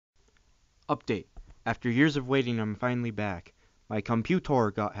Update. After years of waiting, I'm finally back. My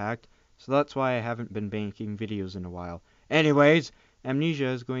computer got hacked, so that's why I haven't been making videos in a while. Anyways, Amnesia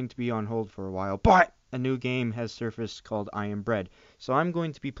is going to be on hold for a while, but a new game has surfaced called I Am Bread, so I'm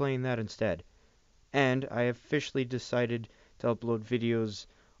going to be playing that instead. And I officially decided to upload videos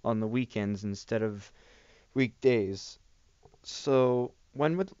on the weekends instead of weekdays. So,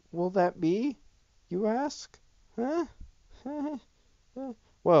 will that be, you ask? Huh?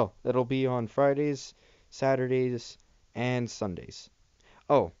 Well, it'll be on Fridays, Saturdays, and Sundays.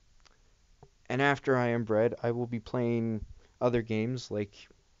 Oh, and after I Am Bread, I will be playing other games like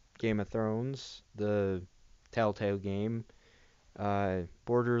Game of Thrones, the Telltale game,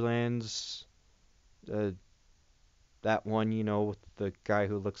 Borderlands, uh, that one, with the guy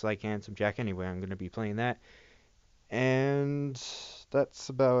who looks like Handsome Jack. Anyway, I'm going to be playing that. And that's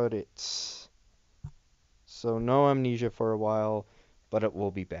about it. So, no Amnesia for a while, but it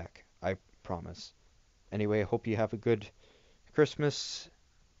will be back. I promise. Anyway, I hope you have a good Christmas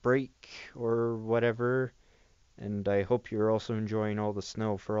break or whatever. And I hope you're also enjoying all the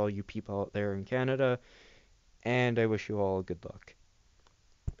snow for all you people out there in Canada. And I wish you all good luck.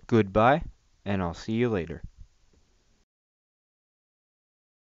 Goodbye, and I'll see you later.